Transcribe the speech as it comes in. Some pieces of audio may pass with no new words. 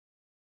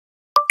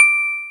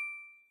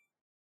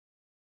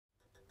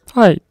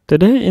Hi,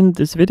 today in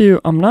this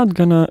video I'm not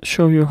gonna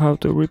show you how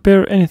to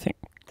repair anything.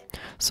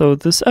 So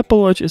this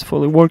Apple Watch is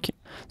fully working.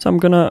 So I'm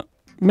gonna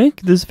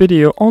make this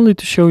video only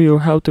to show you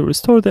how to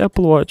restore the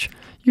Apple Watch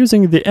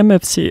using the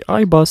MFC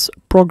iBUS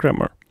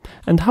programmer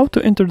and how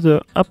to enter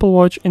the Apple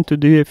Watch into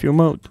DFU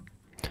mode.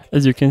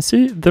 As you can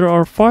see, there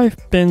are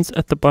 5 pins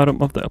at the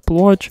bottom of the Apple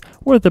Watch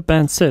where the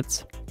band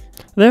sits.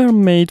 They are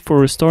made for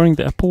restoring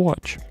the Apple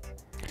Watch.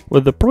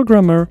 With the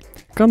programmer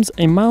comes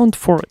a mount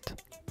for it.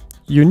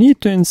 You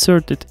need to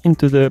insert it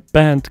into the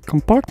band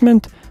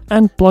compartment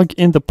and plug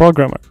in the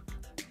programmer.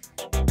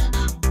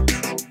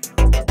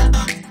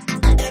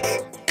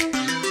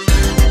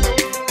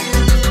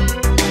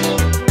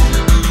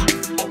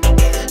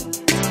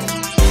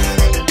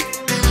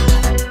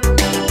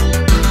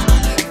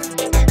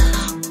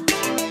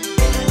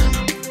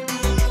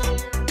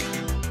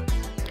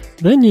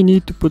 Then you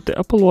need to put the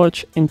Apple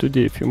Watch into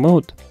DFU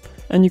mode.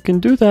 And you can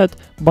do that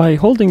by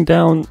holding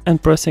down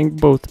and pressing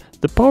both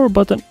the power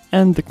button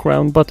and the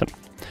crown button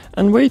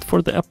and wait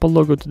for the Apple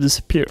logo to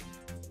disappear.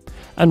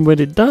 And when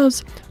it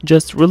does,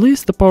 just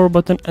release the power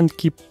button and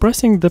keep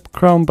pressing the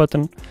crown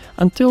button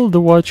until the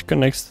watch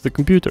connects to the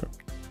computer.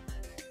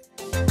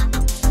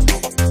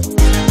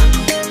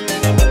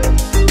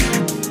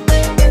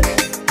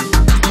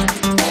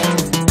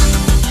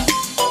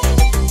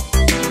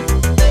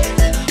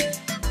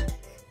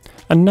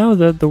 And now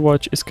that the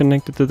watch is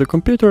connected to the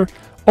computer,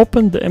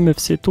 open the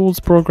MFC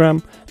Tools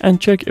program and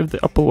check if the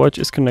Apple Watch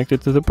is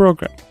connected to the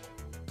program.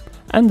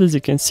 And as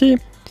you can see,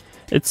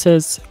 it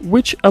says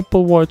which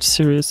Apple Watch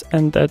series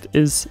and that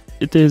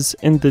it is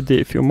in the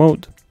DFU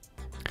mode.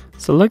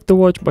 Select the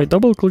watch by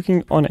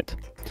double-clicking on it,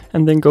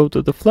 and then go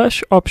to the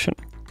flash option,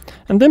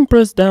 and then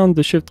press down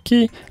the Shift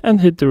key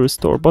and hit the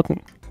restore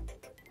button.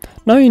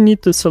 Now you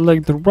need to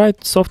select the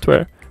right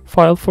software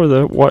file for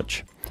the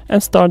watch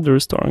and start the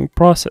restoring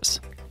process.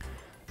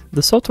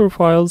 The software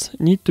files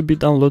need to be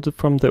downloaded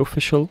from the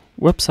official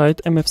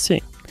website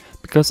MFC,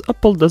 because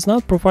Apple does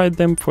not provide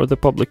them for the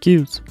public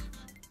use.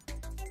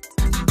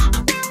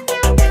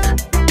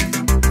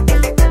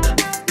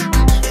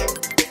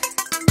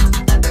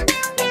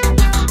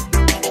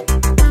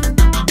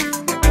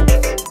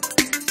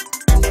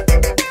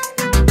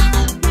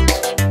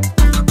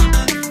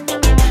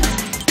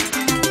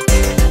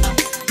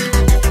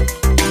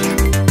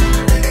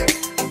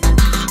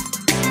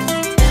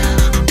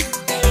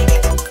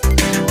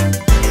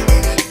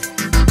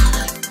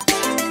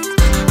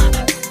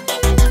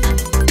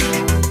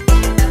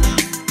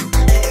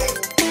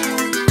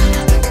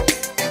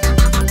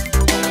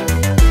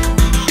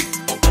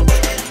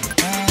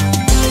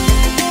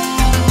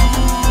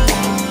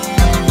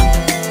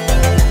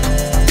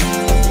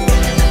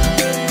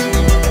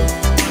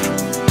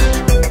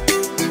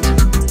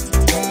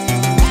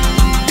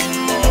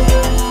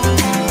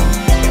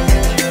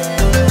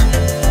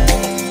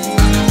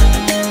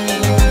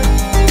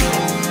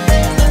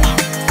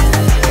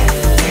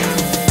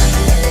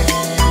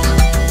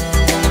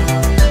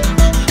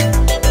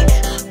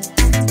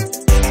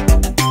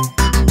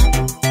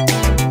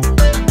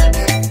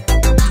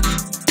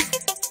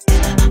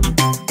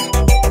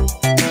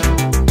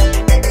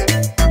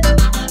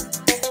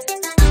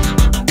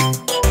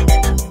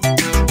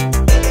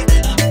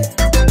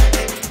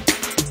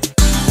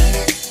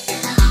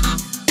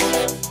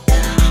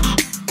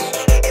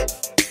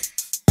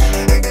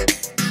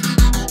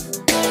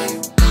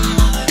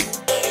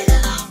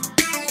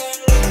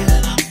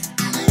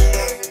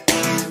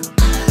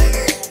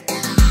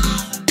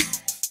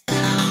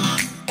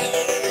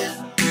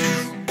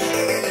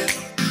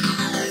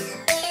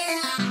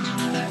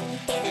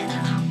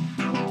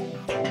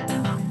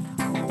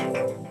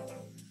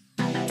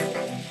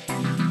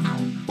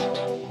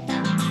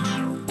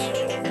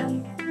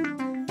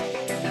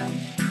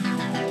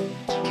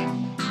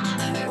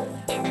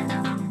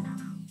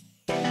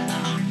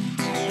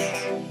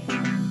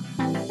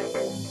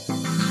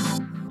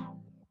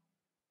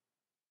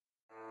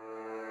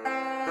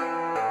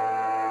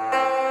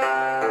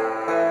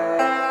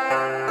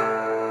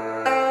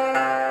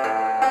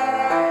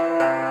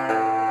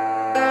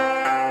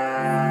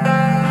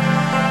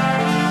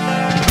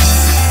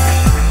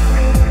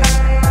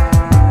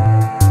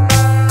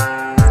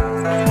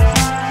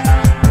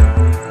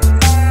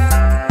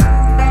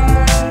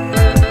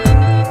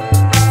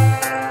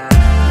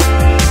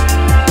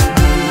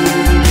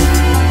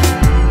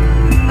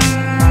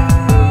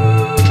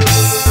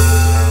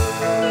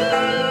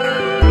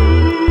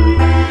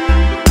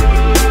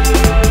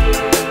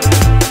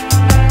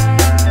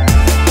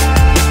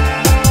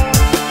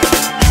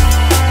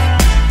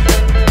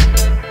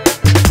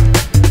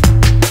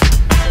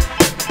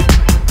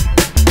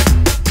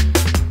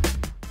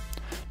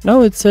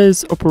 Now it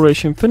says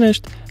operation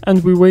finished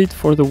and we wait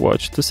for the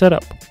watch to set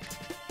up.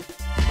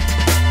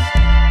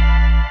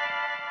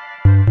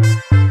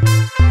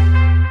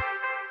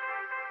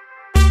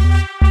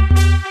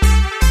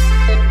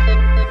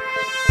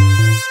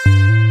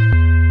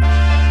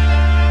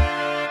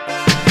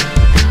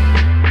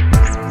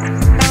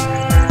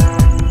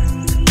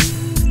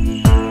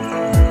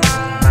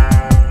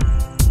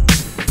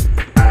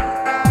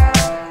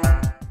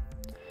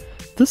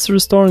 This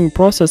restoring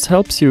process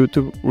helps you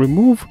to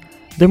remove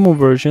demo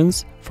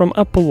versions from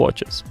Apple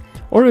Watches,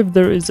 or if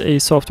there is a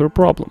software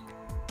problem.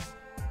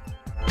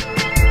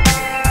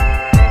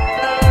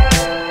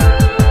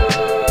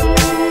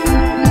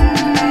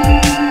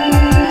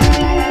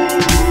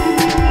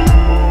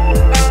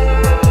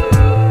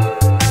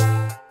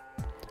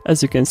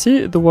 As you can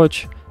see, the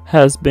watch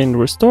has been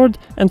restored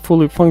and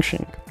fully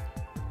functioning.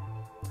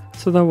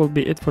 So that will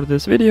be it for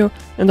this video,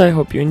 and I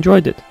hope you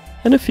enjoyed it.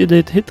 And if you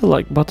did, hit the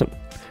like button.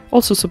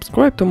 Also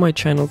subscribe to my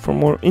channel for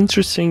more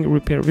interesting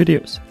repair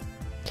videos.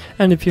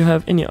 And if you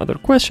have any other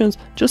questions,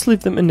 just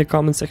leave them in the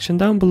comment section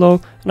down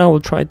below and I will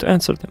try to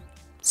answer them.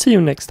 See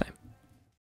you next time.